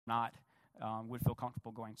not would feel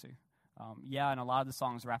comfortable going to. And a lot of the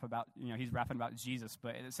songs rap about, he's rapping about Jesus,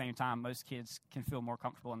 but at the same time, most kids can feel more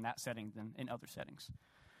comfortable in that setting than in other settings.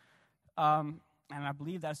 And I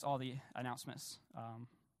believe that's all the announcements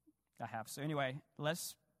I have. So anyway,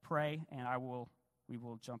 let's pray, and we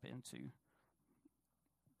will jump into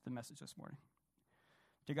the message this morning.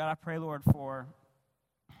 Dear God, I pray, Lord, for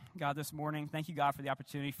God this morning. Thank you, God, for the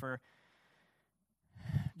opportunity for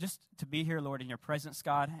just to be here, Lord, in your presence,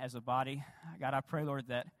 God, as a body. God, I pray, Lord,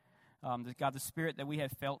 that God, the spirit that we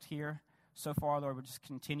have felt here so far, Lord, would just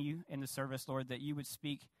continue in the service, Lord, that you would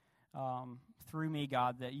speak through me,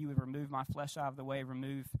 God, that you would remove my flesh out of the way,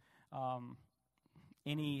 remove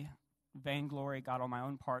any vainglory, God, on my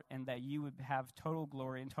own part, and that you would have total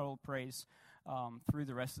glory and total praise through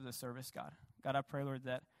the rest of the service, God. God, I pray, Lord,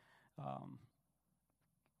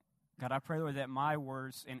 that my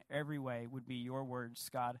words in every way would be your words,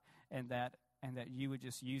 God, and that you would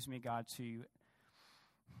just use me, God, to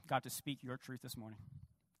speak your truth this morning.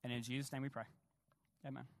 And in Jesus' name we pray.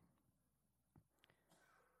 Amen.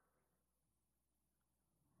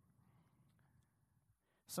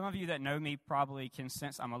 Some of you that know me probably can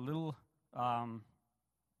sense I'm a little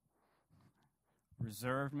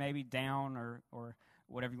reserved, maybe down, or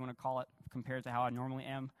whatever you want to call it, compared to how I normally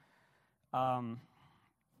am.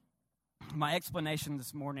 My explanation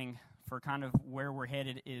this morning for kind of where we're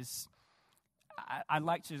headed is I'd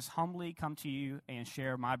like to just humbly come to you and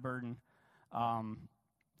share my burden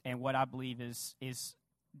and what I believe is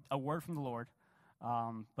a word from the Lord,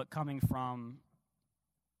 but coming from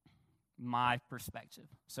my perspective.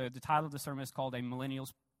 So the title of the sermon is called A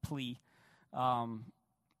Millennial's Plea. I'm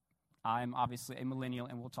obviously a millennial,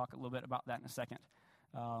 and we'll talk a little bit about that in a second.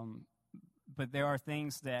 But there are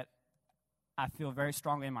things that I feel very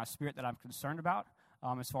strongly in my spirit that I'm concerned about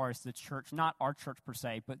as far as the church, not our church per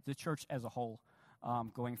se, but the church as a whole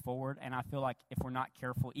going forward. And I feel like if we're not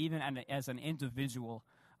careful, even as an individual,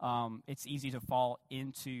 it's easy to fall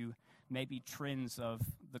into maybe trends of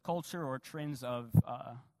the culture or trends of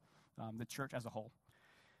the church as a whole.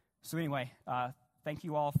 So anyway, thank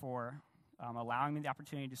you all for allowing me the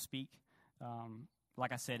opportunity to speak.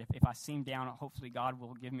 Like I said, if I seem down, hopefully God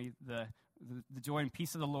will give me the joy and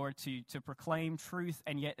peace of the Lord to proclaim truth,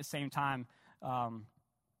 and yet at the same time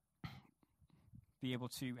be able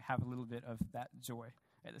to have a little bit of that joy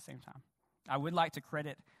at the same time. I would like to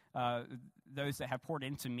credit those that have poured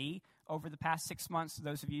into me over the past 6 months.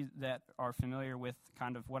 Those of you that are familiar with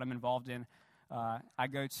kind of what I'm involved in, I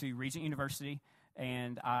go to Regent University,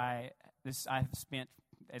 and I've spent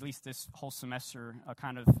at least this whole semester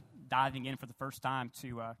kind of diving in for the first time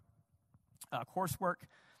to coursework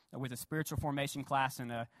with a spiritual formation class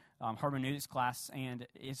and a hermeneutics class, and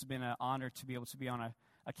it's been an honor to be able to be on a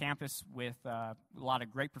campus with a lot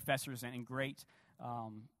of great professors and great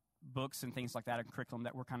books and things like that, a curriculum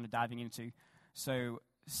that we're kind of diving into. So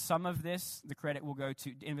some of this, the credit will go to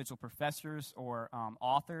individual professors or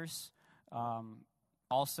authors.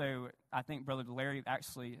 Also, I think Brother Larry,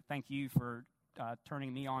 actually, thank you for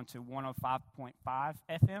turning me on to 105.5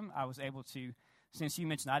 FM. I was able to, since you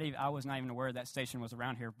mentioned, I was not even aware that station was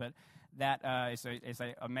around here, but that is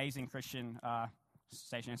an amazing Christian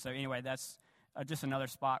station. So anyway, that's just another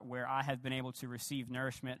spot where I have been able to receive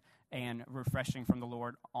nourishment and refreshing from the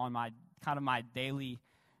Lord on my daily,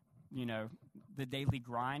 the daily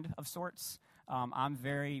grind of sorts. I'm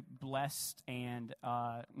very blessed and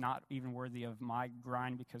not even worthy of my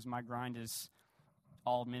grind, because my grind is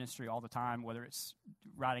all ministry all the time, whether it's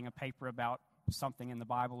writing a paper about something in the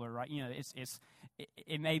Bible or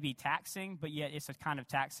it may be taxing, but yet it's a kind of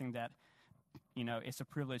taxing that, it's a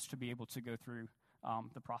privilege to be able to go through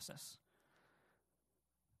the process.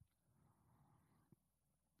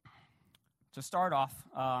 To start off,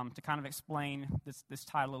 to kind of explain this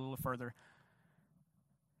title a little further,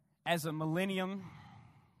 as a millennium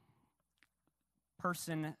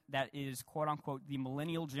person that is, quote-unquote, the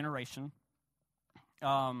millennial generation,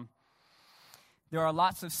 there are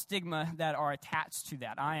lots of stigma that are attached to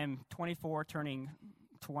that. I am 24, turning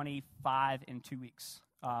 25 in 2 weeks.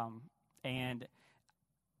 And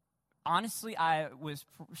honestly, I was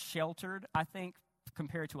sheltered, I think,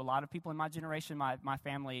 compared to a lot of people in my generation. My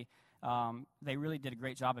family, they really did a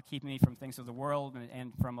great job of keeping me from things of the world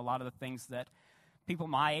and from a lot of the things that people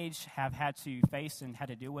my age have had to face and had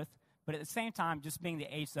to deal with. But at the same time, just being the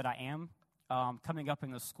age that I am, coming up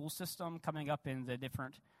in the school system, coming up in the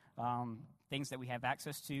different things that we have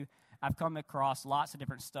access to, I've come across lots of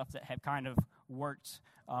different stuff that have kind of worked,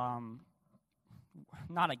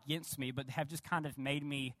 not against me, but have just kind of made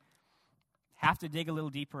me have to dig a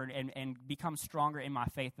little deeper and become stronger in my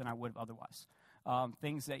faith than I would have otherwise.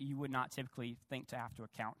 things that you would not typically think to have to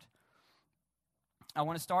account. I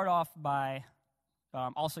want to start off by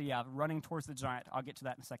running towards the giant. I'll get to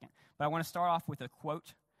that in a second. But I want to start off with a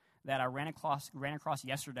quote that I ran across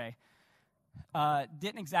yesterday.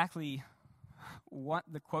 Didn't exactly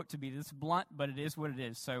want the quote to be this blunt, but it is what it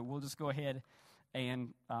is. So we'll just go ahead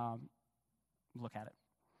and look at it.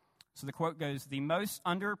 So the quote goes, "The most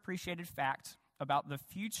underappreciated fact about the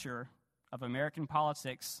future of American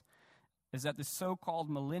politics is that the so-called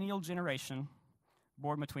millennial generation,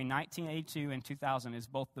 born between 1982 and 2000, is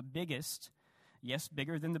both the biggest, yes,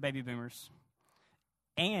 bigger than the baby boomers,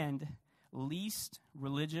 and least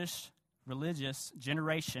religious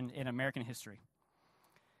generation in American history."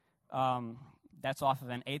 That's off of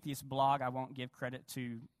an atheist blog. I won't give credit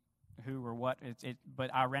to who or what,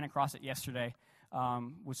 but I ran across it yesterday.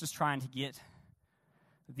 Was just trying to get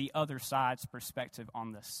the other side's perspective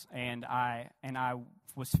on this, and I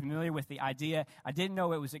was familiar with the idea. I didn't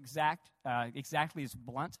know it was exactly as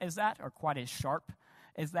blunt as that, or quite as sharp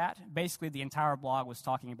as that. Basically, the entire blog was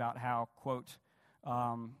talking about how, quote,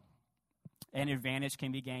 an advantage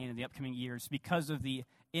can be gained in the upcoming years because of the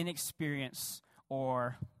inexperience,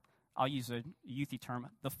 or I'll use a youthy term,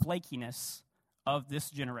 the flakiness of this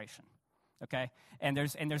generation. Okay, and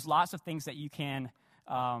there's lots of things that you can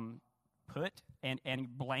put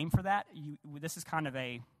and blame for that. This is kind of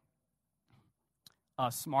a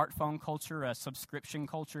smartphone culture, a subscription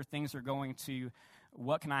culture. Things are going to,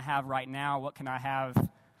 what can I have right now? What can I have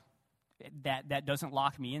that doesn't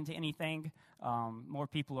lock me into anything? More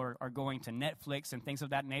people are going to Netflix and things of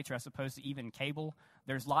that nature as opposed to even cable.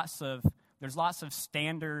 There's lots of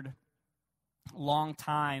standard, long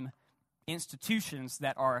time institutions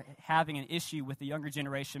that are having an issue with the younger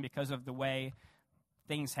generation because of the way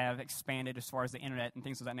things have expanded as far as the internet and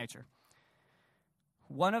things of that nature.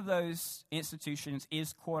 One of those institutions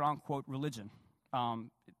is quote-unquote religion.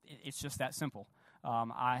 It's just that simple.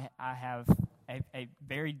 I have a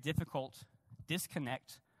very difficult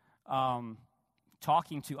disconnect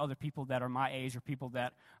talking to other people that are my age or people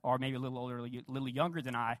that are maybe a little older, a little younger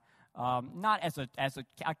than I. Not as a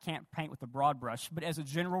I can't paint with a broad brush, but as a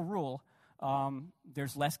general rule,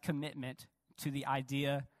 there's less commitment to the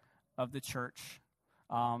idea of the church.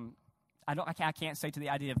 I can't say to the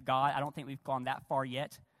idea of God. I don't think we've gone that far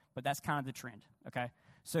yet, but that's kind of the trend. Okay,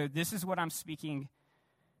 so this is what I'm speaking,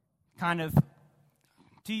 kind of,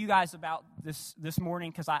 to you guys about this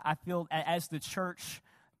morning, because I feel as the church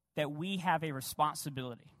that we have a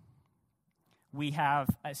responsibility. We have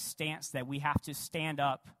a stance that we have to stand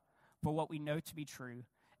up for what we know to be true,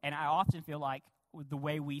 and I often feel like the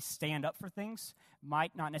way we stand up for things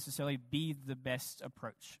might not necessarily be the best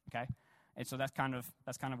approach, okay? And so that's kind of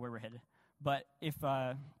where we're headed. But if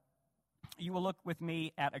you will look with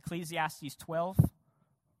me at Ecclesiastes 12.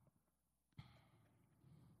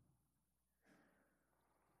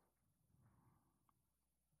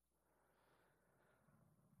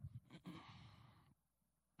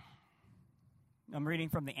 I'm reading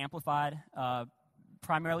from the Amplified,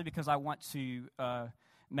 primarily because I want to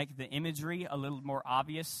make the imagery a little more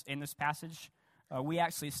obvious in this passage. We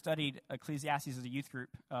actually studied Ecclesiastes as a youth group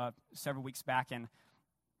several weeks back, and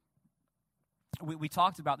we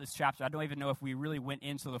talked about this chapter. I don't even know if we really went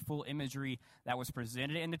into the full imagery that was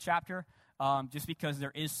presented in the chapter, just because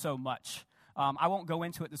there is so much. I won't go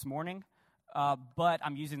into it this morning, but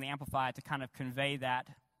I'm using the Amplified to kind of convey that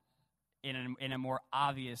in a more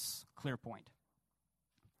obvious, clear point.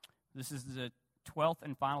 This is the 12th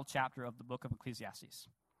and final chapter of the book of Ecclesiastes.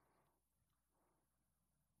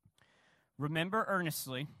 Remember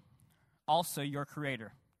earnestly also your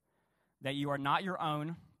Creator, that you are not your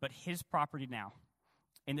own, but His property now,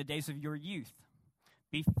 in the days of your youth,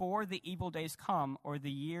 before the evil days come or the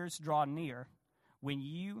years draw near, when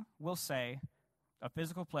you will say of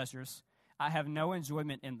physical pleasures, I have no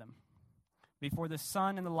enjoyment in them. Before the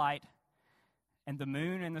sun and the light and the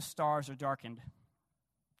moon and the stars are darkened,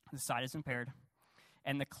 the sight is impaired,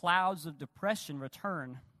 and the clouds of depression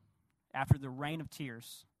return after the rain of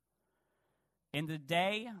tears. In the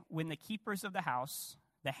day when the keepers of the house,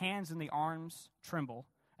 the hands and the arms tremble,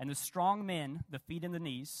 and the strong men, the feet and the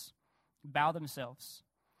knees, bow themselves,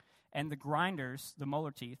 and the grinders, the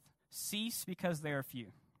molar teeth, cease because they are few.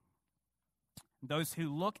 Those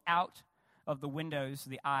who look out of the windows,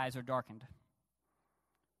 the eyes are darkened.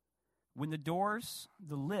 When the doors,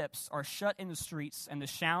 the lips are shut in the streets, and the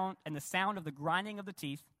sound of the grinding of the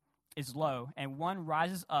teeth is low, and one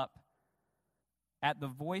rises up at the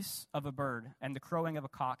voice of a bird and the crowing of a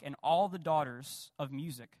cock, and all the daughters of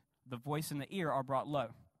music, the voice and the ear, are brought low.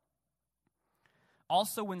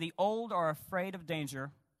 Also, when the old are afraid of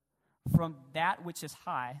danger from that which is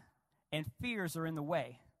high, and fears are in the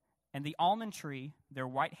way. And the almond tree, their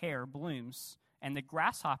white hair, blooms, and the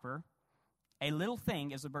grasshopper, a little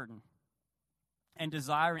thing, is a burden. And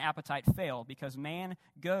desire and appetite fail, because man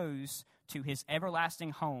goes to his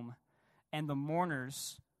everlasting home, and the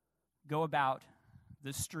mourners go about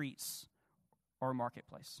the streets or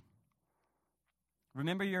marketplace.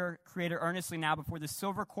 Remember your Creator earnestly now before the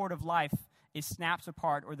silver cord of life is snapped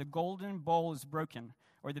apart, or the golden bowl is broken,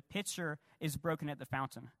 or the pitcher is broken at the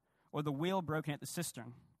fountain, or the wheel broken at the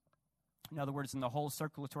cistern. In other words, in the whole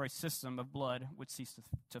circulatory system of blood would cease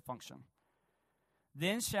to function.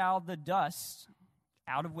 Then shall the dust,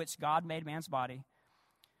 out of which God made man's body,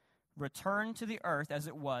 return to the earth as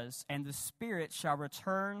it was, and the spirit shall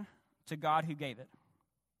return to God who gave it.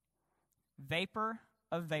 Vapor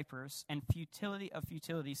of vapors and futility of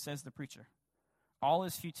futility, says the preacher. All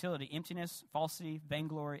is futility, emptiness, falsity,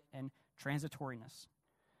 vainglory, and transitoriness.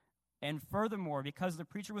 And furthermore, because the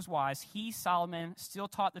preacher was wise, he, Solomon, still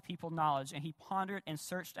taught the people knowledge, and he pondered and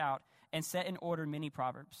searched out and set in order many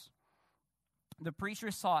proverbs. The preacher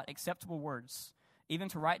sought acceptable words, even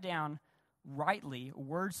to write down rightly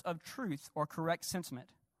words of truth or correct sentiment.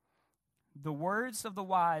 The words of the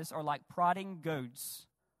wise are like prodding goads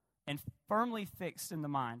and firmly fixed in the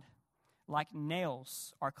mind. Like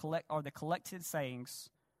nails are the collected sayings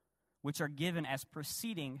which are given as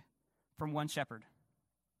proceeding from one shepherd.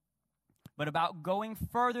 But about going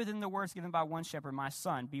further than the words given by one shepherd, my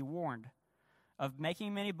son, be warned. Of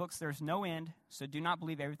making many books there is no end, so do not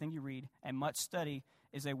believe everything you read, and much study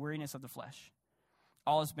is a weariness of the flesh.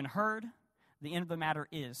 All has been heard. The end of the matter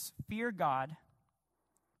is, fear God,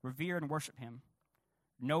 revere and worship him,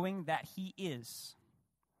 knowing that he is,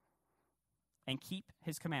 and keep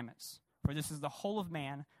his commandments. For this is the whole of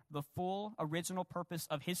man, the full original purpose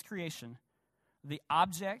of his creation, the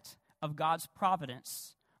object of God's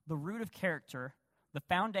providence, the root of character, the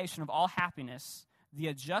foundation of all happiness, the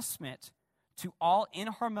adjustment to all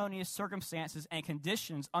inharmonious circumstances and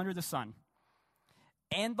conditions under the sun,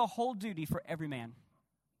 and the whole duty for every man.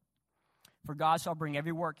 For God shall bring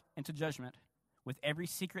every work into judgment with every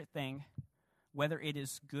secret thing, whether it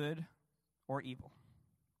is good or evil.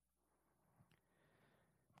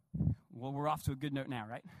 Well, we're off to a good note now,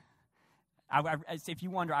 right? If you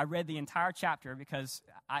wonder, I read the entire chapter because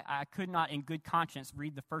I could not in good conscience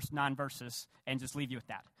read the first 9 verses and just leave you with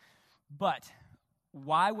that. But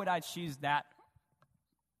why would I choose that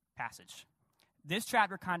passage? This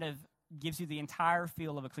chapter kind of gives you the entire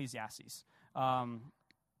feel of Ecclesiastes.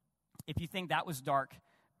 If you think that was dark,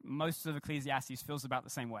 most of Ecclesiastes feels about the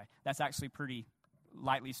same way. That's actually pretty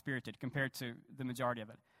lightly spirited compared to the majority of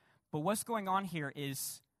it. But what's going on here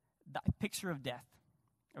is the picture of death,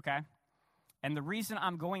 okay? And the reason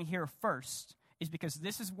I'm going here first is because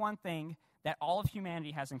this is one thing that all of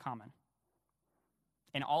humanity has in common,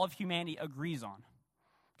 and all of humanity agrees on.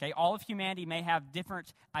 Okay, all of humanity may have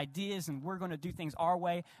different ideas, and we're going to do things our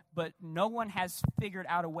way, but no one has figured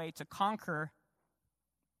out a way to conquer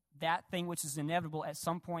that thing which is inevitable at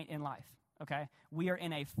some point in life. Okay, we are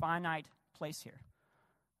in a finite place here.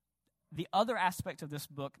 The other aspect of this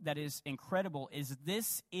book that is incredible is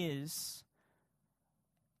this is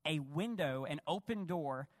a window, an open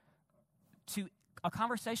door to a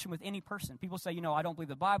conversation with any person. People say, I don't believe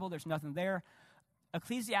the Bible, there's nothing there.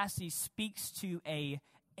 Ecclesiastes speaks to a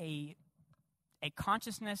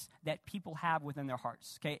consciousness that people have within their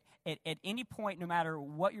hearts. Okay, at any point, no matter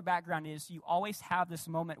what your background is, you always have this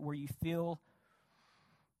moment where you feel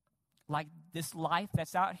like this life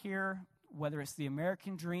that's out here, whether it's the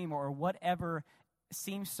American dream or whatever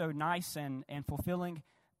seems so nice and fulfilling,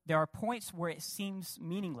 there are points where it seems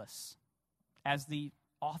meaningless, as the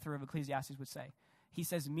author of Ecclesiastes would say. He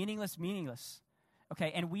says, meaningless, meaningless.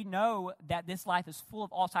 Okay, and we know that this life is full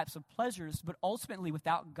of all types of pleasures, but ultimately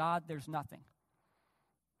without God, there's nothing.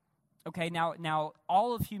 Okay, now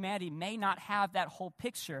all of humanity may not have that whole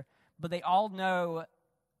picture, but they all know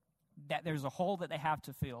that there's a hole that they have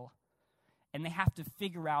to fill, and they have to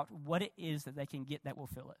figure out what it is that they can get that will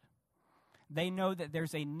fill it. They know that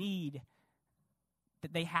there's a need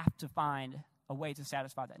that they have to find a way to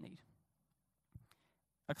satisfy that need.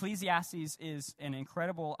 Ecclesiastes is an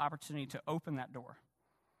incredible opportunity to open that door.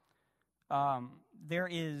 There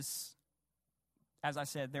is, as I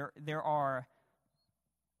said, there are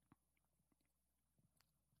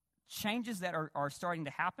changes that are starting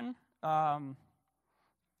to happen. And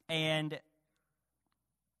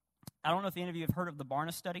I don't know if any of you have heard of the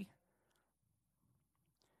Barna Study.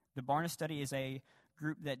 The Barna Study is a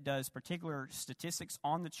group that does particular statistics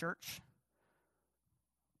on the church.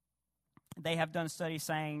 They have done studies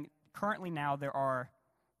saying currently now there are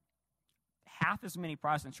half as many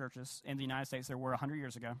Protestant churches in the United States there were 100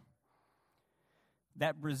 years ago.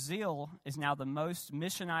 that Brazil is now the most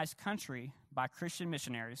missionized country by Christian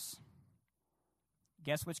missionaries.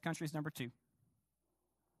 Guess which country is number 2?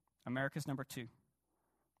 America's number 2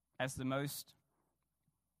 as the most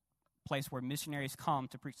place where missionaries come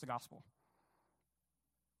to preach the gospel.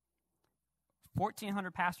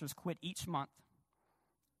 1,400 pastors quit each month.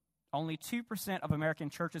 Only 2% of American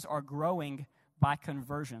churches are growing by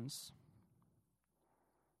conversions.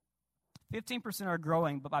 15% are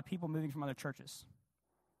growing, but by people moving from other churches.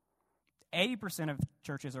 80% of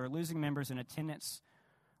churches are losing members in attendance,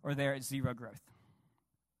 or they're at zero growth.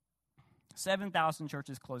 7,000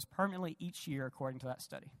 churches close permanently each year, according to that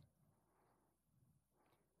study.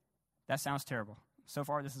 That sounds terrible. So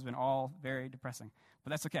far, this has been all very depressing,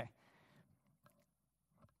 but that's okay.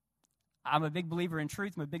 I'm a big believer in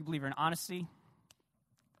truth. I'm a big believer in honesty.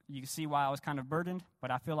 You can see why I was kind of burdened,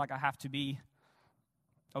 but I feel like I have to be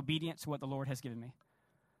obedient to what the Lord has given me.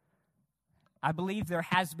 I believe there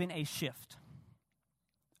has been a shift.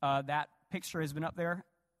 That picture has been up there.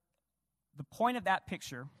 The point of that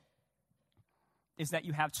picture is that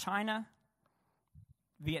you have China,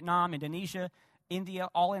 Vietnam, Indonesia, India,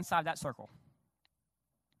 all inside that circle.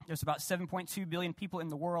 There's about 7.2 billion people in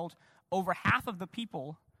the world. Over half of the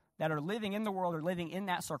people that are living in the world are living in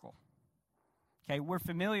that circle. Okay, we're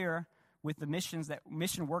familiar with the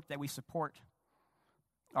mission work that we support.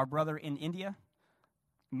 Our brother in India,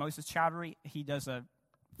 Moses Chowdhury, he does a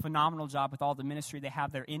phenomenal job with all the ministry they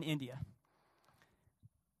have there in India.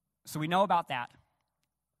 So we know about that.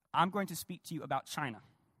 I'm going to speak to you about China.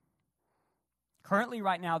 Currently,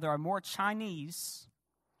 right now, there are more Chinese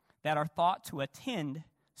that are thought to attend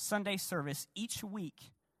Sunday service each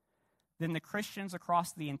week than the Christians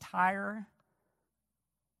across the entire,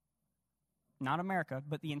 not America,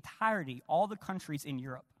 but the entirety, all the countries in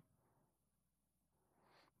Europe.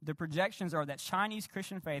 The projections are that Chinese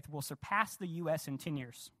Christian faith will surpass the U.S. in 10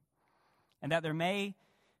 years, and that there may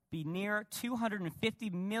be near 250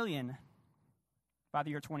 million by the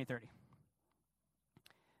year 2030,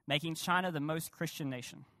 making China the most Christian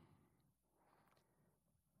nation.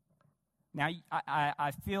 Now,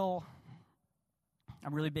 I feel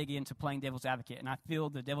I'm really big into playing devil's advocate, and I feel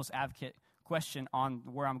the devil's advocate question on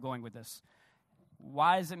where I'm going with this.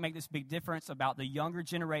 Why does it make this big difference about the younger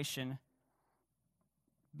generation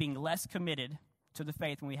being less committed to the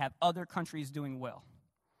faith when we have other countries doing well?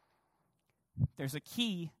 There's a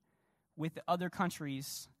key with the other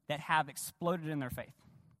countries that have exploded in their faith.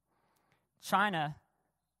 China,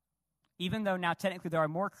 even though now technically there are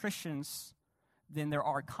more Christians than there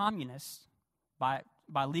are communists by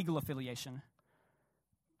legal affiliation,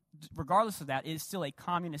 regardless of that, it is still a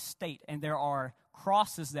communist state, and there are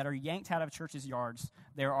crosses that are yanked out of churches' yards.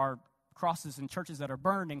 There are crosses in churches that are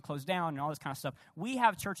burned and closed down and all this kind of stuff. We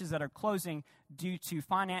have churches that are closing due to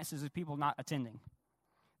finances of people not attending.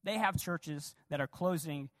 They have churches that are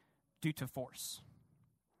closing due to force,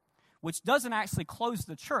 which doesn't actually close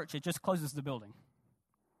the church, it just closes the building.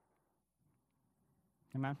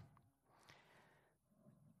 Amen?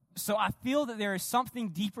 So I feel that there is something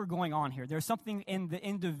deeper going on here. There's something in the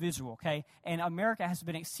individual, okay? And America has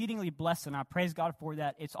been exceedingly blessed, and I praise God for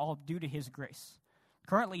that. It's all due to His grace.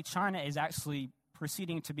 Currently, China is actually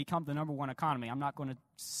proceeding to become the number one economy. I'm not going to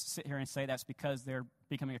sit here and say that's because they're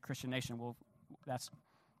becoming a Christian nation. Well, that's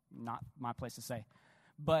not my place to say.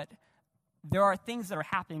 But there are things that are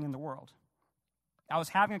happening in the world. I was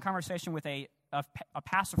having a conversation with a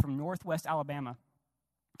pastor from Northwest Alabama,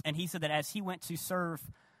 and he said that as he went to serve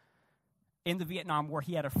in the Vietnam War,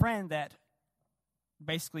 he had a friend that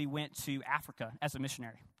basically went to Africa as a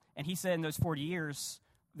missionary. And he said in those 40 years,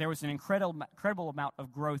 there was an incredible amount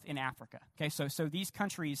of growth in Africa. Okay, so these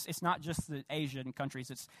countries, it's not just the Asian countries,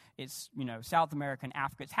 it's South America and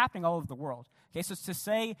Africa. It's happening all over the world. Okay, so to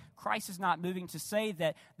say Christ is not moving, to say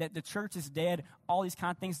that the church is dead, all these kind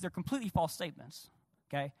of things, they're completely false statements.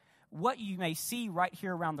 Okay, what you may see right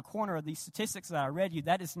here around the corner of these statistics that I read you,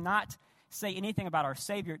 that does not say anything about our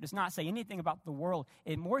Savior. It does not say anything about the world.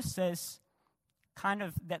 It more says kind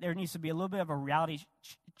of that there needs to be a little bit of a reality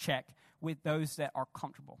check with those that are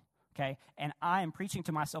comfortable, okay? And I am preaching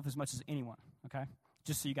to myself as much as anyone, okay?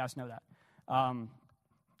 Just so you guys know that. I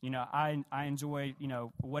enjoy,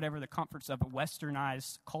 whatever the comforts of a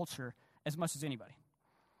westernized culture as much as anybody.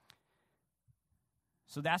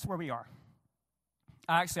 So that's where we are.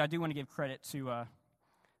 I do want to give credit to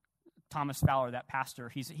Thomas Fowler, that pastor.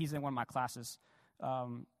 He's in one of my classes.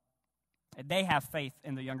 They have faith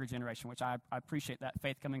in the younger generation, which I appreciate that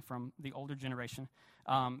faith coming from the older generation.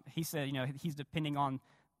 He said, he's depending on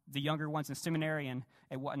the younger ones in seminary and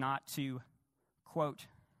whatnot to, quote,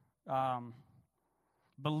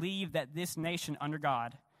 believe that this nation under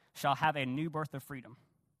God shall have a new birth of freedom,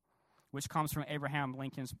 which comes from Abraham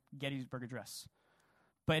Lincoln's Gettysburg Address.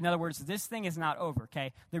 But in other words, this thing is not over,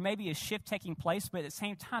 okay? There may be a shift taking place, but at the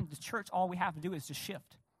same time, the church, all we have to do is to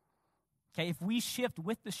shift. Okay, if we shift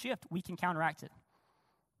with the shift, we can counteract it.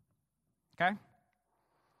 Okay?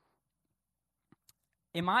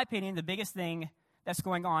 In my opinion, the biggest thing that's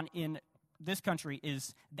going on in this country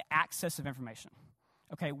is the access of information.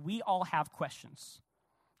 Okay, we all have questions.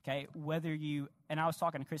 Okay, whether you, and I was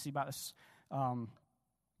talking to Chrissy about this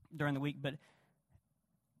during the week, but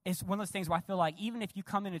it's one of those things where I feel like even if you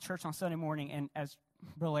come into church on Sunday morning, and as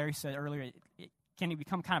Brother Larry said earlier, it can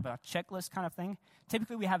become kind of a checklist kind of thing.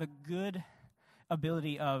 Typically, we have a good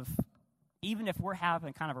ability of, even if we're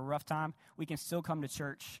having kind of a rough time, we can still come to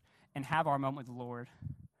church and have our moment with the Lord.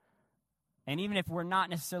 And even if we're not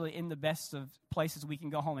necessarily in the best of places, we can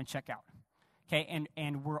go home and check out. Okay,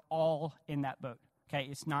 and we're all in that boat. Okay,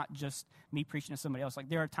 it's not just me preaching to somebody else. Like,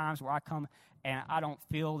 there are times where I come and I don't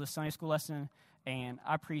feel the Sunday school lesson, and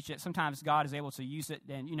I preach it. Sometimes God is able to use it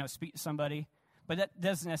and, speak to somebody. But that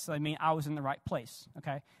doesn't necessarily mean I was in the right place,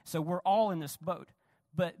 okay? So we're all in this boat.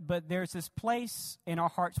 But there's this place in our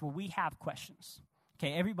hearts where we have questions,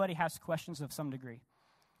 okay? Everybody has questions of some degree.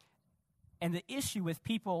 And the issue with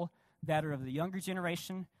people that are of the younger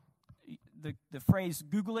generation, the phrase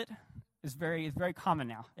Google it is very common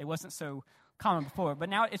now. It wasn't so common before, but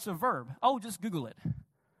now it's a verb. Oh, just Google it.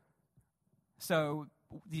 So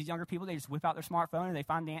these younger people, they just whip out their smartphone and they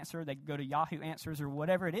find the answer. They go to Yahoo Answers or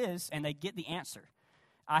whatever it is, and they get the answer.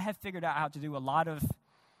 I have figured out how to do a lot of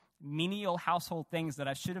menial household things that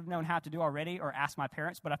I should have known how to do already or ask my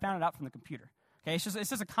parents, but I found it out from the computer. Okay, it's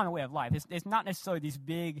just a kind of way of life. It's not necessarily these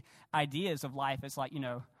big ideas of life. It's like,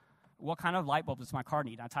 what kind of light bulb does my car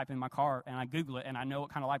need? I type in my car and I Google it and I know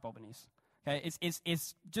what kind of light bulb it needs. Okay, it's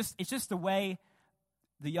just the way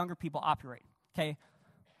the younger people operate. Okay,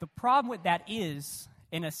 the problem with that is,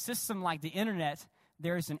 in a system like the internet,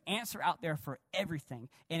 there is an answer out there for everything.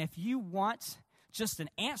 And if you want just an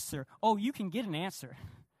answer, you can get an answer.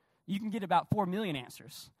 You can get about 4 million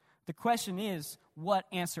answers. The question is, what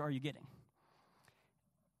answer are you getting?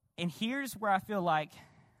 And here's where I feel like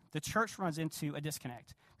the church runs into a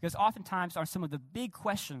disconnect. Because oftentimes on some of the big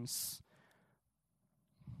questions,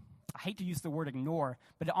 I hate to use the word ignore,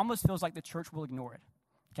 but it almost feels like the church will ignore it.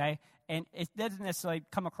 Okay? And it doesn't necessarily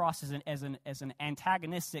come across as an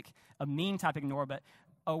antagonistic, a mean type ignore, but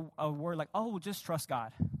a word like, just trust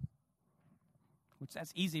God. Which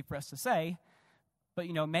that's easy for us to say, but,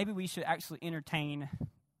 maybe we should actually entertain,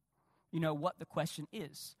 what the question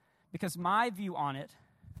is. Because my view on it,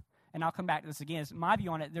 and I'll come back to this again, is my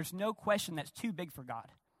view on it, there's no question that's too big for God.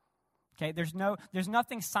 Okay? There's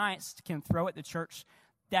nothing science can throw at the church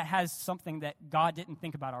that has something that God didn't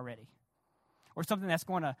think about already, or something that's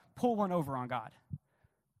going to pull one over on God.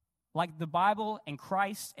 Like the Bible and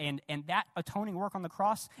Christ and that atoning work on the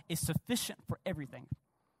cross is sufficient for everything.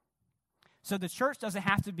 So the church doesn't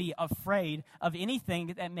have to be afraid of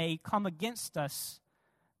anything that may come against us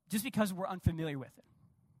just because we're unfamiliar with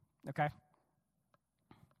it. Okay?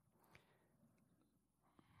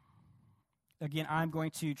 Again, I'm going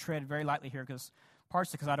to tread very lightly here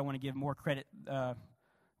partially because I don't want to give more credit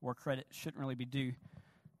where credit shouldn't really be due.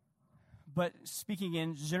 But speaking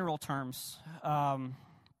in general terms, I'm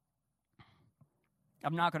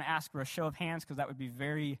not going to ask for a show of hands because that would be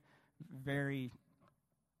very, very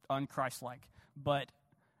un-Christ-like. But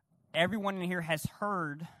everyone in here has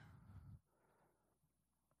heard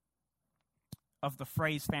of the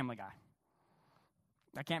phrase Family Guy.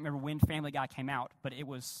 I can't remember when Family Guy came out, but I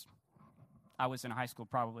was in high school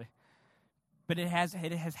probably. But it has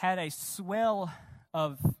had a swell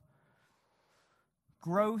of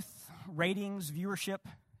growth, ratings, viewership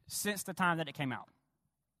since the time that it came out.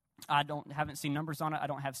 I haven't seen numbers on it. I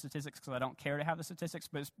don't have statistics because I don't care to have the statistics,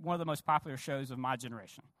 but it's one of the most popular shows of my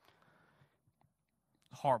generation.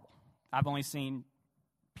 Horrible. I've only seen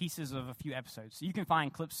pieces of a few episodes. You can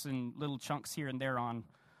find clips and little chunks here and there on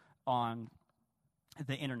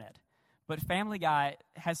the internet. But Family Guy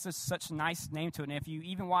has such a nice name to it, and if you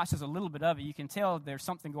even watch just a little bit of it, you can tell there's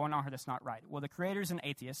something going on here that's not right. Well, the creator's an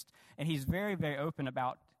atheist, and he's very, very open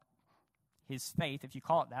about his faith, if you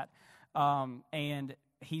call it that, and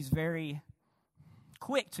he's very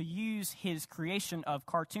quick to use his creation of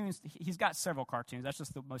cartoons. He's got several cartoons. That's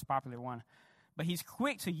just the most popular one. But he's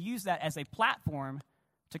quick to use that as a platform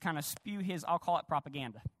to kind of spew his, I'll call it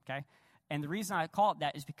propaganda, okay? And the reason I call it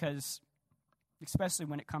that is because, especially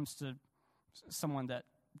when it comes to someone that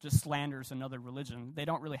just slanders another religion, they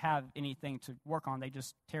don't really have anything to work on. They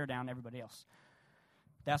just tear down everybody else.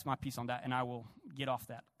 That's my piece on that, and I will get off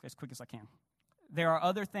that as quick as I can. There are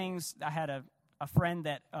other things. I had a a friend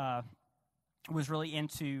that was really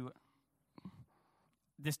into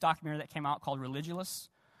this documentary that came out called Religulous.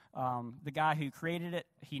 The guy who created it,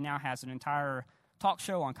 he now has an entire talk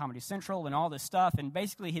show on Comedy Central and all this stuff, and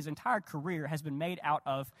basically his entire career has been made out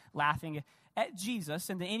of laughing at Jesus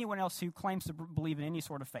and then anyone else who claims to believe in any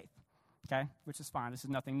sort of faith, okay, which is fine. This is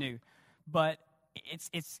nothing new. But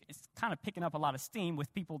it's kind of picking up a lot of steam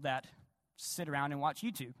with people that sit around and watch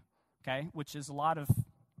YouTube, okay, which is a lot of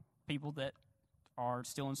people that are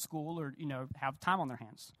still in school or, have time on their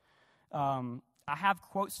hands. I have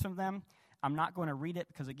quotes from them. I'm not going to read it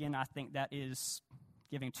because, again, I think that is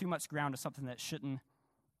giving too much ground to something that shouldn't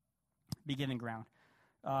be giving ground.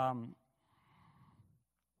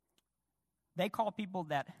 They call people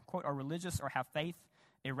that, quote, are religious or have faith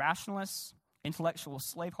irrationalists, intellectual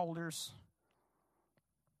slaveholders.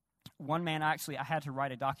 One man, I had to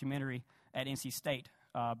write a documentary at NC State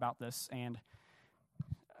about this, and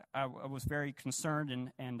I was very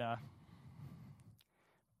concerned and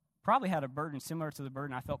probably had a burden similar to the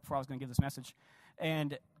burden I felt before I was going to give this message.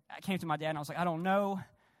 And I came to my dad, and I was like, I don't know.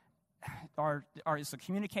 It's a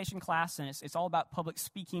communication class, and it's all about public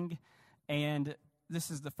speaking, and this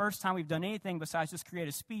is the first time we've done anything besides just create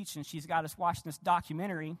a speech, and she's got us watching this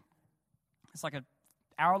documentary. It's like an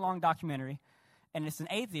hour-long documentary, and it's an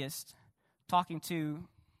atheist talking to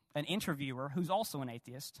an interviewer who's also an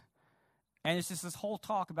atheist, and it's just this whole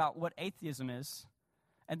talk about what atheism is,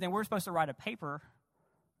 and then we're supposed to write a paper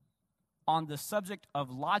on the subject of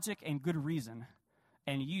logic and good reason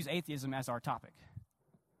and use atheism as our topic.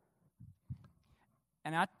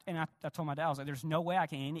 And I told my dad, I was like, there's no way I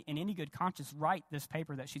can, in any good conscience, write this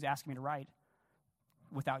paper that she's asking me to write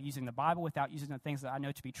without using the Bible, without using the things that I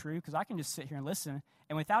know to be true, because I can just sit here and listen,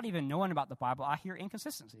 and without even knowing about the Bible, I hear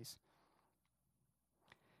inconsistencies.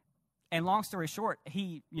 And long story short,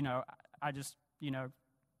 I just,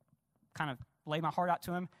 kind of laid my heart out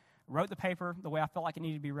to him, wrote the paper the way I felt like it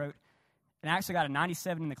needed to be wrote, and I actually got a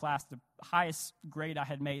 97 in the class, the highest grade I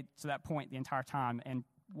had made to that point the entire time, and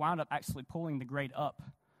wound up actually pulling the grade up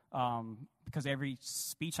because every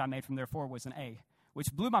speech I made from there forward was an A, which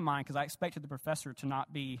blew my mind because I expected the professor to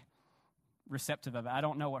not be receptive of it. I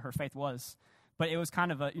don't know what her faith was, but it was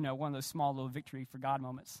kind of one of those small little victory for God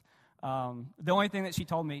moments. The only thing that she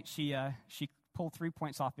told me, she pulled 3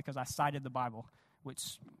 points off because I cited the Bible,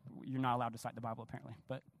 which you're not allowed to cite the Bible apparently,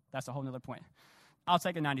 but that's a whole other point. I'll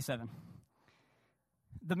take a 97.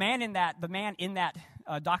 The man in that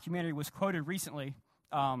documentary was quoted recently.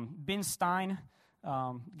 Ben Stein,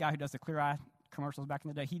 the guy who does the Clear Eye commercials back in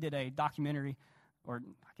the day, he did a documentary, or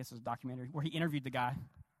I guess it was a documentary, where he interviewed the guy.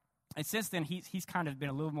 And since then, he's kind of been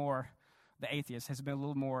a little more, the atheist has been a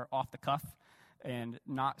little more off the cuff and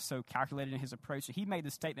not so calculated in his approach. He made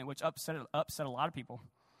this statement, which upset a lot of people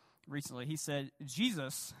recently. He said,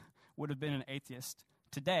 Jesus would have been an atheist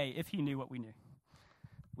today if he knew what we knew.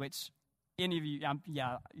 Which, any of you,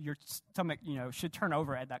 your stomach, should turn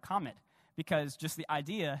over at that comment. Because just the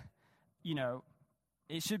idea,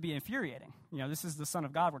 it should be infuriating. This is the Son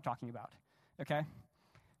of God we're talking about, okay?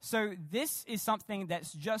 So this is something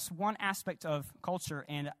that's just one aspect of culture,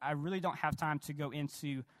 and I really don't have time to go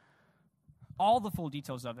into all the full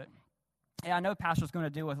details of it. And I know Pastor's going to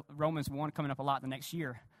deal with Romans 1 coming up a lot the next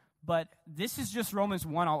year, but this is just Romans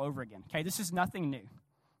 1 all over again, okay? This is nothing new,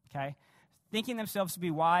 okay? Thinking themselves to be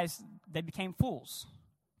wise, they became fools,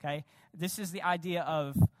 okay? This is the idea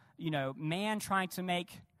of man trying to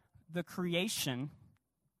make the creation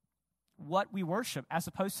what we worship as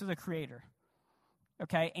opposed to the Creator.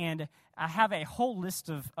 Okay, and I have a whole list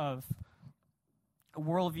of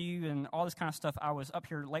worldview and all this kind of stuff. I was up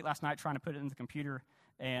here late last night trying to put it in the computer,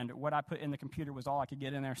 and what I put in the computer was all I could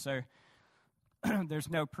get in there, so there's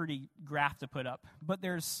no pretty graph to put up. But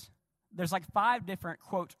there's like 5 different,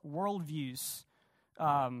 quote, worldviews.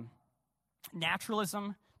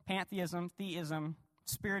 Naturalism, pantheism, theism,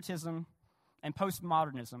 Spiritism, and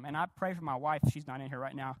postmodernism. And I pray for my wife. She's not in here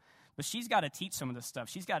right now. But she's got to teach some of this stuff.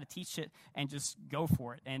 She's got to teach it and just go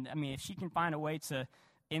for it. And, if she can find a way to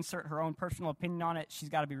insert her own personal opinion on it, she's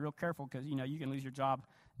got to be real careful because, you can lose your job,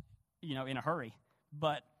 in a hurry.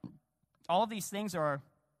 But all of these things are,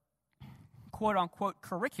 quote-unquote,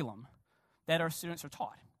 curriculum that our students are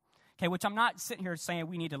taught. Okay, which I'm not sitting here saying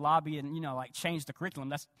we need to lobby and, change the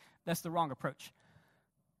curriculum. That's the wrong approach.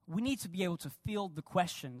 We need to be able to field the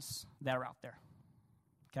questions that are out there,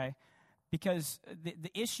 okay? Because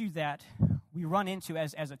the issue that we run into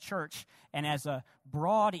as a church and as a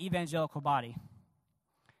broad evangelical body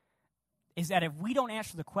is that if we don't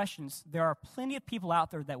answer the questions, there are plenty of people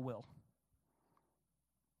out there that will.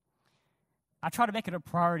 I try to make it a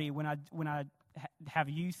priority when I have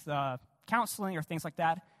youth counseling or things like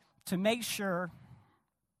that to make sure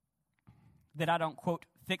that I don't, quote,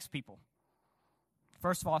 fix people.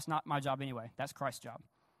 First of all, it's not my job anyway. That's Christ's job,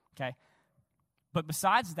 okay? But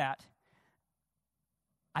besides that,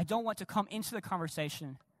 I don't want to come into the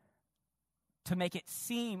conversation to make it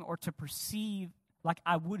seem or to perceive like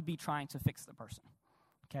I would be trying to fix the person,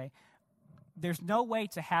 okay? There's no way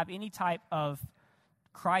to have any type of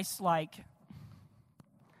Christ-like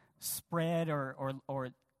spread or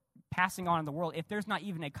passing on in the world if there's not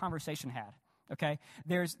even a conversation had, okay?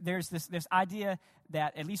 There's this idea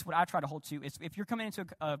that, at least what I try to hold to, is if you're coming into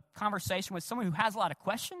a conversation with someone who has a lot of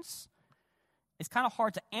questions, it's kind of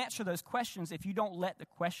hard to answer those questions if you don't let the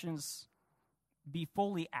questions be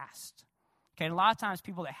fully asked. Okay, and a lot of times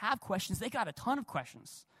people that have questions, they got a ton of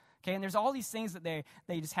questions. Okay, and there's all these things that they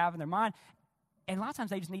just have in their mind, and a lot of times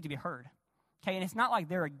they just need to be heard. Okay, and it's not like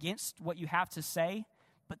they're against what you have to say,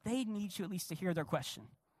 but they need you at least to hear their question.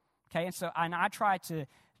 Okay, and so I try to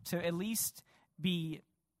at least be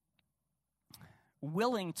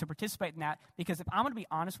willing to participate in that, because if I'm going to be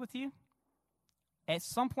honest with you, at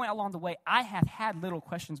some point along the way, I have had little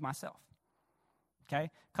questions myself.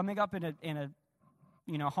 Okay, coming up in a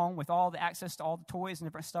home with all the access to all the toys and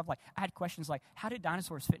different stuff, like I had questions like, how did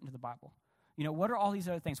dinosaurs fit into the Bible? What are all these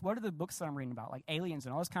other things? What are the books that I'm reading about, like aliens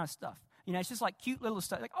and all this kind of stuff? It's just like cute little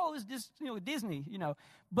stuff, like, oh, this Disney,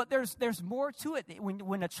 But there's more to it.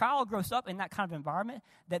 When a child grows up in that kind of environment,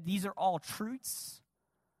 that these are all truths,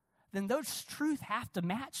 then those truths have to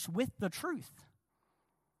match with the truth.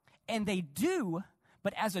 And they do,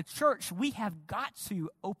 but as a church, we have got to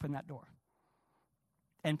open that door.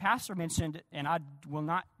 And Pastor mentioned, and I will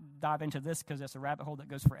not dive into this because it's a rabbit hole that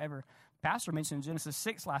goes forever. Pastor mentioned Genesis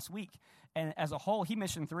 6 last week, and as a whole, he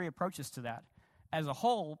mentioned 3 approaches to that. As a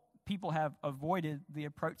whole, people have avoided the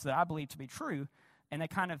approach that I believe to be true, and they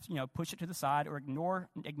kind of, push it to the side or ignore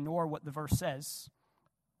what the verse says.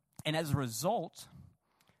 And as a result,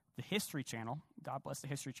 the History Channel, God bless the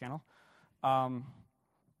History Channel,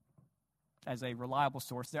 as a reliable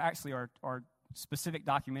source, there actually are specific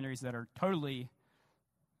documentaries that are totally,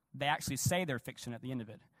 they actually say they're fiction at the end of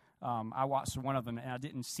it. I watched one of them, and I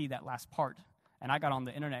didn't see that last part. And I got on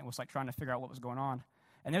the internet and was like trying to figure out what was going on.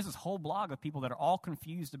 And there's this whole blog of people that are all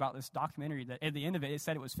confused about this documentary that at the end of it, it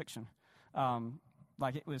said it was fiction.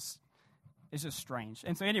 It's just strange.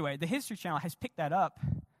 And so anyway, the History Channel has picked that up,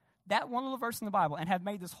 that one little verse in the Bible, and have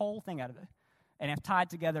made this whole thing out of it. And have tied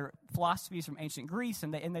together philosophies from ancient Greece,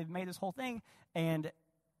 and they've made this whole thing. And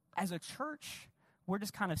as a church, we're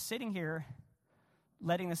just kind of sitting here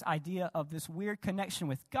letting this idea of this weird connection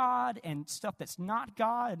with God and stuff that's not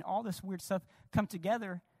God and all this weird stuff come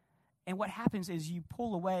together. And what happens is you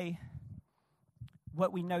pull away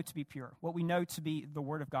what we know to be pure, what we know to be the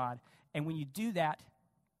Word of God. And when you do that,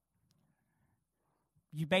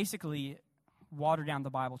 you basically water down the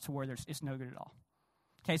Bible to where it's no good at all.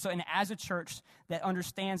 Okay, so and as a church that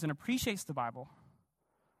understands and appreciates the Bible,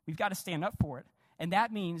 we've got to stand up for it. And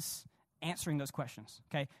that means answering those questions,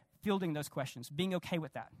 okay? Fielding those questions, being okay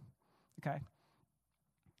with that, okay?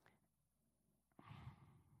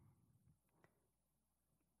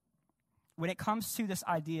 When it comes to this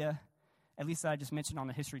idea, at least that I just mentioned on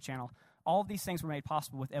the History Channel, all of these things were made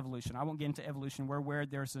possible with evolution. I won't get into evolution. We're aware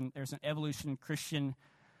there's an evolution Christian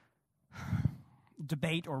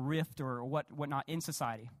debate or rift or whatnot in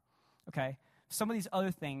society, okay? Some of these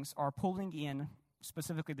other things are pulling in,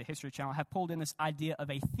 specifically the History Channel, have pulled in this idea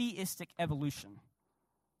of a theistic evolution.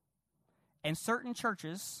 And certain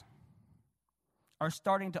churches are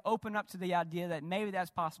starting to open up to the idea that maybe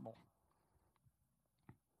that's possible.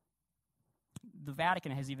 The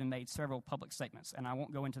Vatican has even made several public statements, and I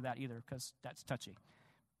won't go into that either because that's touchy.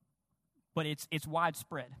 But it's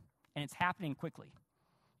widespread, and it's happening quickly.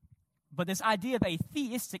 But this idea of a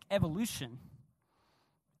theistic evolution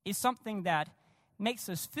is something that makes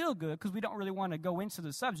us feel good because we don't really want to go into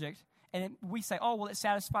the subject. And we say, oh, well, it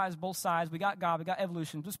satisfies both sides. We got God, we got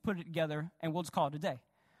evolution. Just put it together, and we'll just call it a day.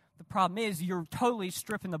 The problem is you're totally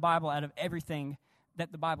stripping the Bible out of everything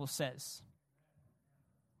that the Bible says.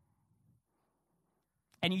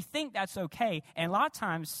 And you think that's okay. And a lot of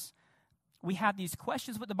times we have these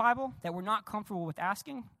questions with the Bible that we're not comfortable with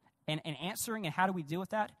asking and answering, and how do we deal with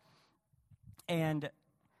that? And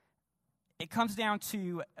it comes down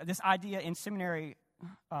to this idea in seminary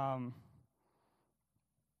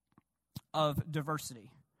of diversity.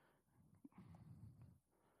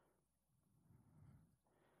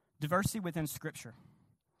 Diversity within Scripture.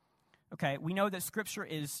 Okay, we know that Scripture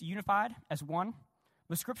is unified as one,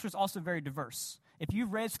 but Scripture is also very diverse. If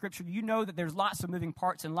you've read Scripture, you know that there's lots of moving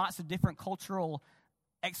parts and lots of different cultural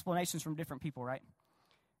explanations from different people, right?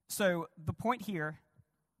 So the point here,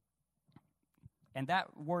 And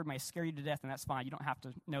that word may scare you to death, and that's fine. You don't have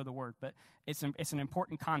to know the word, but it's an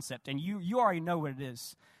important concept, and you already know what it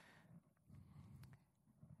is.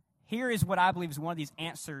 Here is what I believe is one of these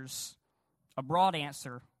answers, a broad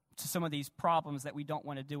answer to some of these problems that we don't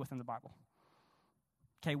want to deal with in the Bible.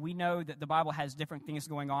 Okay, we know that the Bible has different things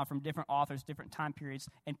going on from different authors, different time periods,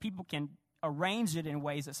 and people can arrange it in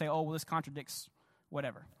ways that say, oh, well, this contradicts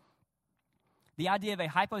whatever. The idea of a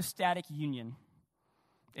hypostatic union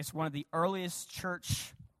is one of the earliest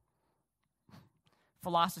church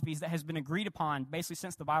philosophies that has been agreed upon basically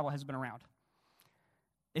since the Bible has been around.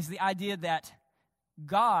 It's the idea that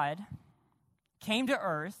God came to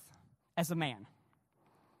earth as a man,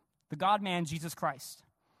 the God-man, Jesus Christ,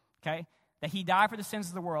 okay? That he died for the sins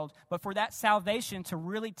of the world, but for that salvation to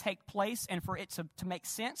really take place and for it to make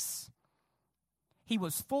sense, he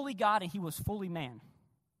was fully God and he was fully man,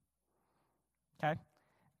 okay?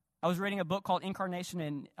 I was reading a book called Incarnation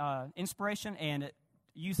and Inspiration, and it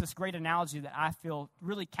used this great analogy that I feel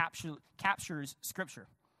really captures Scripture.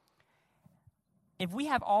 If we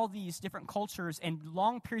have all these different cultures and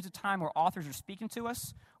long periods of time where authors are speaking to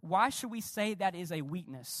us, why should we say that is a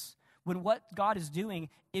weakness? When what God is doing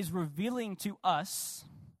is revealing to us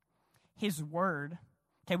his word.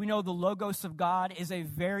 Okay, we know the Logos of God is a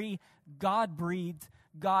very God-breathed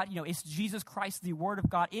God. It's Jesus Christ, the Word of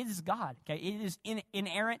God. It is God. Okay, it is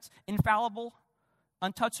inerrant, infallible,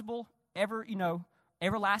 untouchable,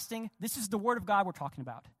 everlasting. This is the Word of God we're talking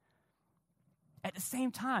about. At the same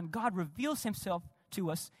time, God reveals himself to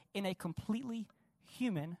us in a completely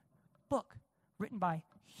human book written by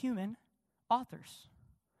human authors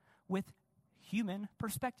with human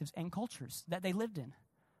perspectives and cultures that they lived in.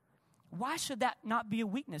 Why should that not be a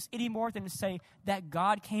weakness any more than to say that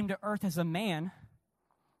God came to earth as a man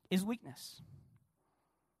is weakness?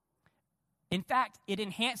 In fact, it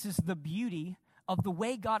enhances the beauty of the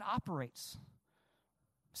way God operates.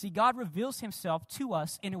 See, God reveals himself to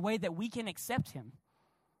us in a way that we can accept him.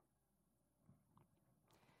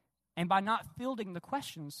 And by not fielding the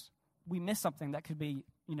questions, we miss something that could be,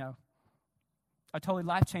 a totally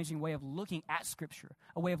life-changing way of looking at Scripture,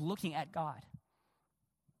 a way of looking at God.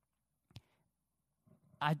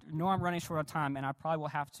 I know I'm running short on time, and I probably will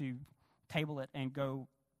have to table it and go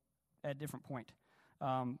at a different point.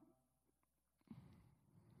 I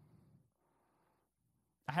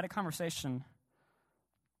had a conversation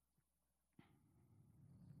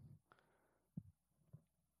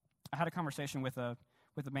with a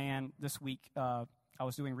man this week. I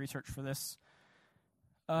was doing research for this.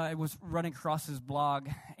 It was running across his blog,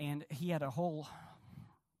 and he had a whole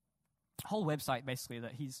website, basically,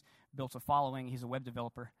 that he's built a following. He's a web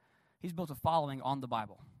developer. He's built a following on the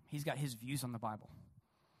Bible. He's got his views on the Bible.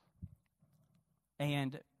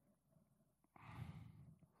 And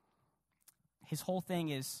his whole thing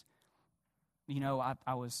is, I don't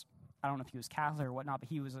know if he was Catholic or whatnot, but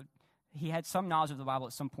he had some knowledge of the Bible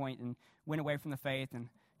at some point and went away from the faith, and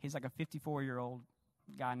he's like a 54-year-old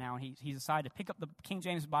guy now, and he decided to pick up the King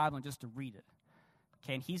James Bible and just to read it.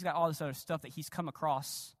 Okay, and he's got all this other stuff that he's come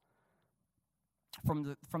across from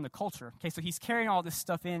the culture. Okay, so he's carrying all this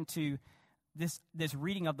stuff into this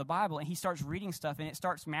reading of the Bible, and he starts reading stuff, and it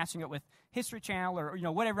starts matching up with History Channel or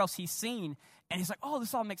whatever else he's seen, and he's like, oh,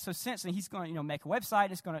 this all makes so sense, and he's going to make a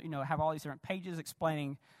website. It's going to have all these different pages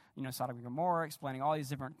explaining Sodom and Gomorrah, explaining all these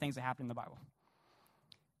different things that happen in the Bible.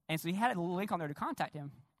 And so he had a link on there to contact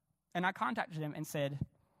him. And I contacted him and said,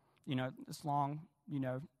 this long,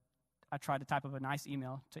 I tried to type up a nice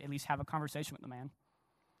email to at least have a conversation with the man.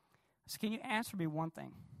 So can you answer me one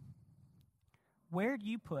thing? Where do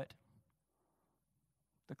you put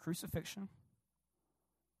the crucifixion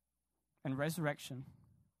and resurrection,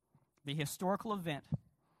 the historical event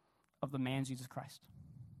of the man Jesus Christ?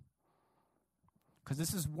 Because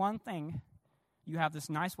this is one thing. You have this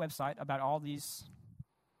nice website about all these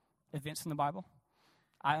events in the Bible.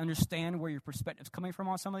 I understand where your perspective's coming from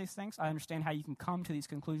on some of these things. I understand how you can come to these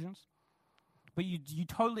conclusions. But you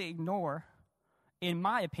totally ignore, in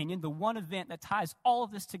my opinion, the one event that ties all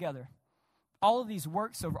of this together. All of these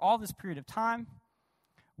works over all this period of time.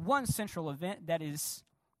 One central event that is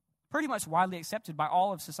pretty much widely accepted by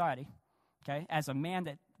all of society, okay, as a man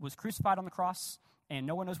that was crucified on the cross and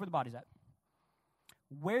no one knows where the body's at.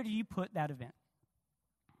 Where do you put that event?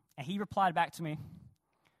 And he replied back to me.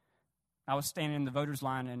 I was standing in the voters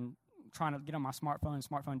line and trying to get on my smartphone, and the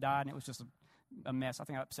smartphone died, and it was just a mess. I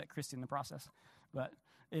think I upset Christy in the process. But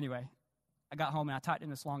anyway, I got home and I typed in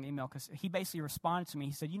this long email because he basically responded to me.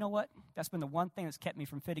 He said, you know what? That's been the one thing that's kept me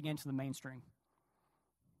from fitting into the mainstream.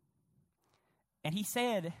 And he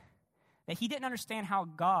said that he didn't understand how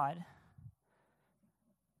God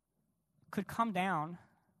could come down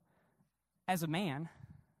as a man,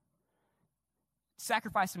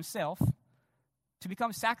 sacrifice himself to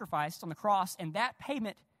become sacrificed on the cross, and that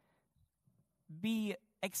payment be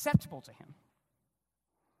acceptable to him.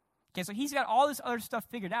 Okay, so he's got all this other stuff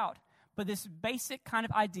figured out, but this basic kind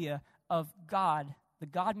of idea of God, the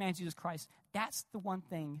God-man Jesus Christ, that's the one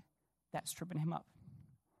thing that's tripping him up.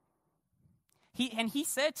 He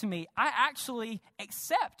said to me, I actually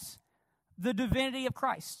accept the divinity of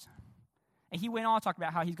Christ. And he went on to talk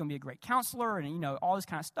about how he's going to be a great counselor and, all this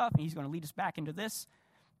kind of stuff, and he's going to lead us back into this.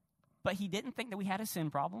 But he didn't think that we had a sin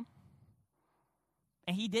problem.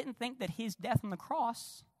 And he didn't think that his death on the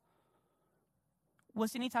cross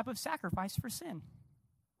was any type of sacrifice for sin.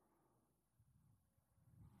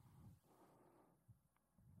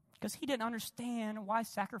 Because he didn't understand why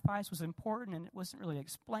sacrifice was important, and it wasn't really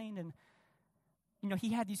explained. And,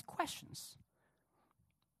 he had these questions.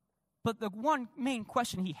 But the one main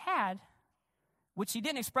question he had, which he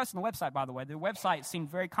didn't express on the website, by the way. The website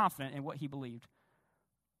seemed very confident in what he believed.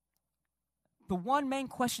 The one main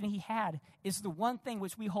question he had is the one thing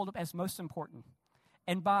which we hold up as most important.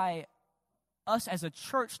 And by us as a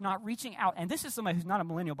church not reaching out, and this is somebody who's not a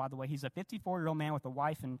millennial, by the way. He's a 54-year-old man with a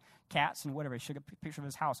wife and cats and whatever. He showed a picture of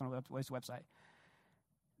his house on his website.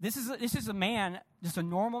 This is a man, just a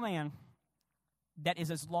normal man, that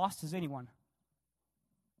is as lost as anyone,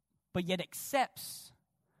 but yet accepts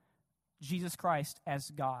Jesus Christ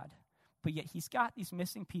as God. But yet he's got these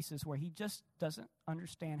missing pieces where he just doesn't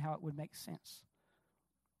understand how it would make sense.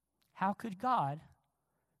 How could God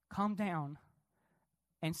come down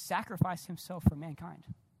and sacrifice himself for mankind?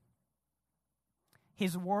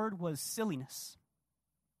 His word was silliness.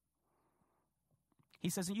 He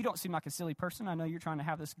says, you don't seem like a silly person. I know you're trying to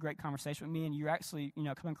have this great conversation with me, and you're actually,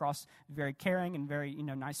 coming across very caring and very,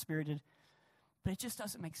 nice-spirited. But it just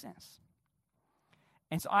doesn't make sense.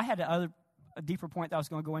 And so I had a deeper point that I was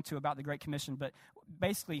going to go into about the Great Commission, but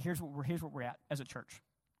basically here's what we're at as a church.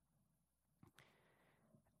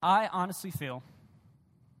 I honestly feel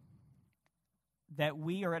that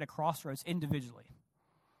we are at a crossroads individually,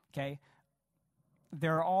 okay?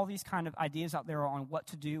 There are all these kind of ideas out there on what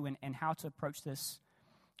to do and how to approach this.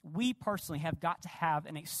 We personally have got to have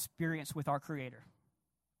an experience with our Creator.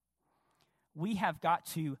 We have got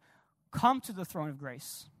to come to the throne of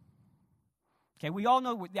grace. Okay, we all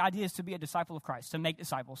know what the idea is to be a disciple of Christ, to make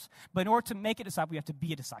disciples. But in order to make a disciple, you have to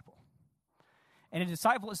be a disciple. And a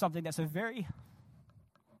disciple is something that's a very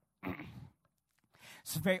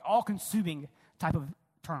all-consuming type of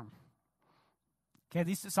term. Okay,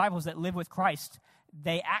 these disciples that live with Christ,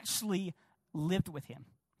 they actually lived with him.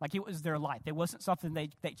 Like it was their life. It wasn't something they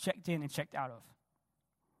checked in and checked out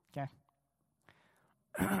of.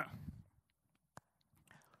 Okay?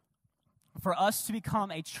 For us to become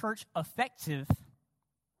a church effective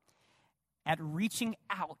at reaching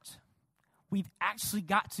out, we've actually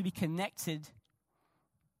got to be connected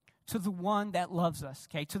to the one that loves us,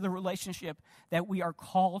 okay, to the relationship that we are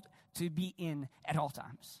called to be in at all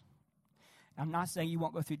times. I'm not saying you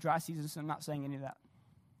won't go through dry seasons. I'm not saying any of that.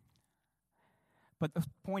 But the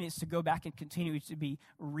point is to go back and continue to be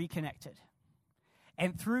reconnected.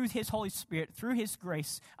 And through his Holy Spirit, through his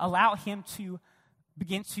grace, allow him to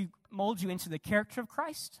begin to mold you into the character of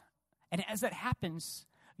Christ. And as that happens,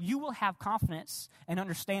 you will have confidence and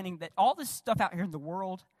understanding that all this stuff out here in the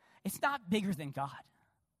world, it's not bigger than God.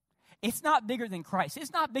 It's not bigger than Christ.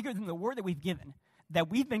 It's not bigger than the word that we've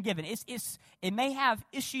been given. It may have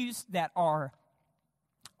issues that are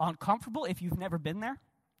uncomfortable if you've never been there.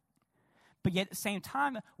 But yet at the same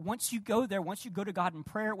time, once you go there, once you go to God in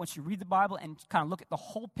prayer, once you read the Bible and kind of look at the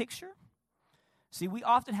whole picture, see, we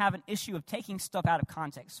often have an issue of taking stuff out of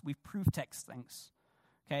context. We proof text things.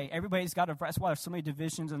 Okay, everybody's got that's why there's so many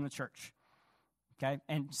divisions in the church. Okay,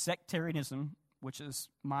 and sectarianism, which is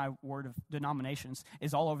my word of denominations,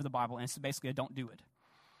 is all over the Bible, and it's basically a don't do it.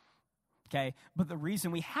 Okay, but the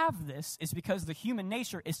reason we have this is because the human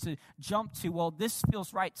nature is to jump to, well, this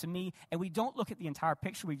feels right to me, and we don't look at the entire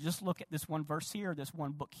picture. We just look at this one verse here, this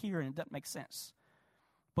one book here, and it doesn't make sense.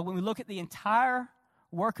 But when we look at the entire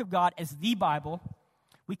work of God as the Bible,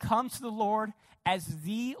 we come to the Lord as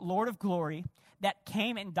the Lord of glory that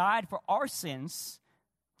came and died for our sins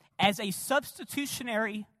as a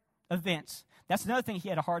substitutionary event. That's another thing he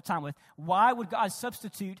had a hard time with. Why would God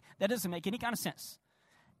substitute? That doesn't make any kind of sense.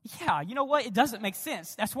 Yeah, you know what? It doesn't make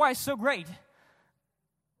sense. That's why it's so great.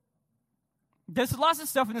 There's lots of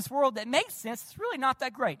stuff in this world that makes sense. It's really not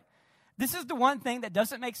that great. This is the one thing that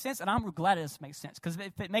doesn't make sense, and I'm glad it doesn't make sense. Because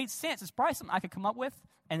if it made sense, it's probably something I could come up with,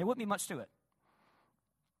 and there wouldn't be much to it.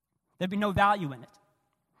 There'd be no value in it.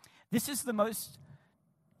 This is the most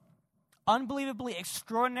unbelievably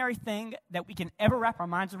extraordinary thing that we can ever wrap our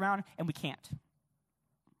minds around, and we can't.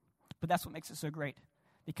 But that's what makes it so great.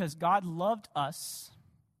 Because God loved us,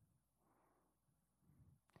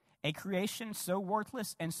 a creation so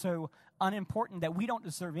worthless and so unimportant that we don't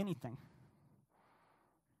deserve anything.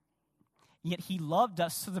 Yet he loved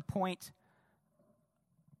us to the point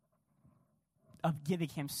of giving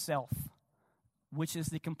himself, which is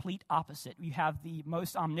the complete opposite. You have the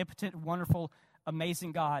most omnipotent, wonderful,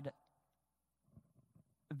 amazing God,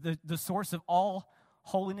 the source of all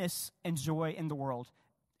holiness and joy in the world.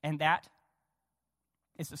 And that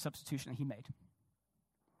is the substitution that he made,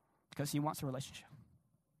 because he wants a relationship.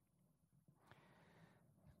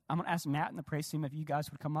 I'm going to ask Matt and the praise team if you guys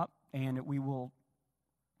would come up, and we will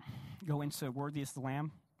go into Worthy is the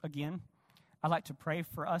Lamb again. I'd like to pray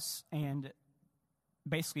for us and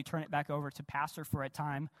basically turn it back over to Pastor for a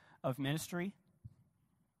time of ministry.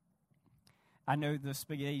 I know the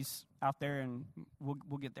spaghetti's out there, and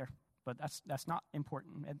we'll get there, but that's not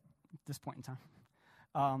important at this point in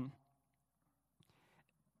time.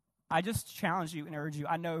 I just challenge you and urge you.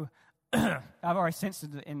 I know I've already sensed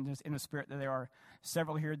in the spirit that there are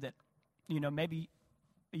several here that, maybe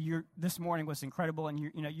this morning was incredible, and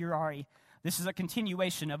you're already. This is a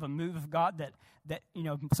continuation of a move of God that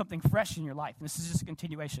something fresh in your life. And this is just a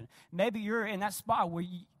continuation. Maybe you're in that spot where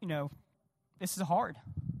this is hard.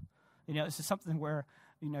 This is something where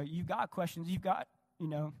you've got questions, you've got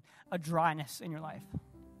a dryness in your life.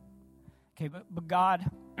 Okay, but God,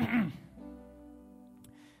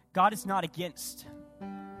 God is not against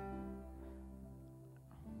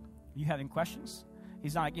you having questions.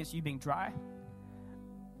 He's not against you being dry.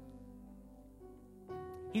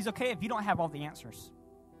 He's okay if you don't have all the answers,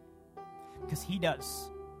 because he does.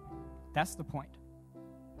 That's the point.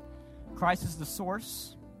 Christ is the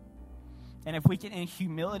source, and if we can, in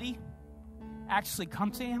humility, actually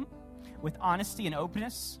come to him with honesty and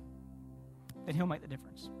openness, then he'll make the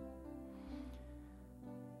difference.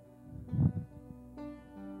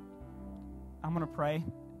 I'm going to pray,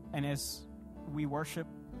 and as we worship,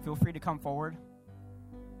 feel free to come forward.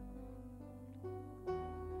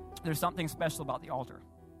 There's something special about the altar.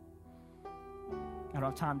 I don't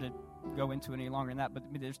have time to go into it any longer than that, but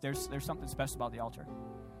there's something special about the altar.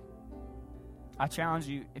 I challenge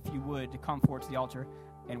you, if you would, to come forward to the altar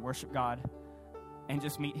and worship God and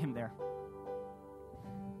just meet him there.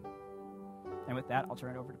 And with that, I'll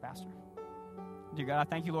turn it over to Pastor. Dear God, I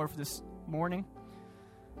thank you, Lord, for this morning.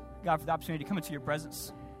 God, for the opportunity to come into your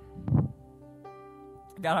presence.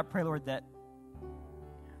 God, I pray, Lord, that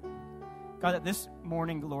this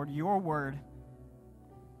morning, Lord, your word,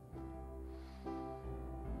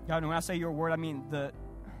 God, and when I say your word, I mean the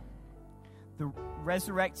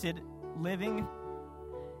resurrected, living,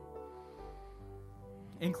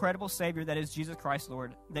 incredible Savior that is Jesus Christ,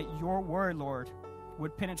 Lord, that your word, Lord,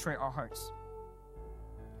 would penetrate our hearts.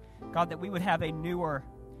 God, that we would have a newer,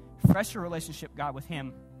 fresher relationship, God, with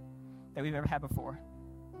him that we've ever had before.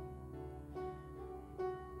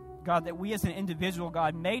 God, that we as an individual,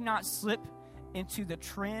 God, may not slip into the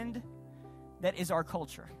trend that is our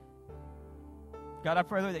culture. God, I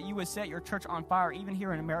pray, Lord, that you would set your church on fire, even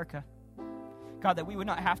here in America. God, that we would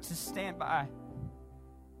not have to stand by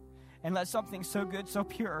and let something so good, so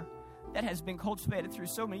pure, that has been cultivated through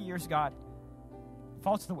so many years, God,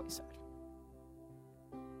 fall to the wayside.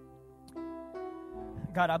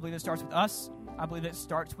 God, I believe it starts with us. I believe it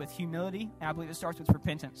starts with humility, and I believe it starts with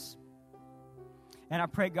repentance. And I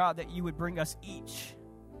pray, God, that you would bring us each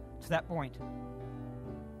to that point.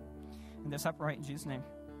 And this I pray in Jesus' name.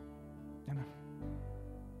 Amen.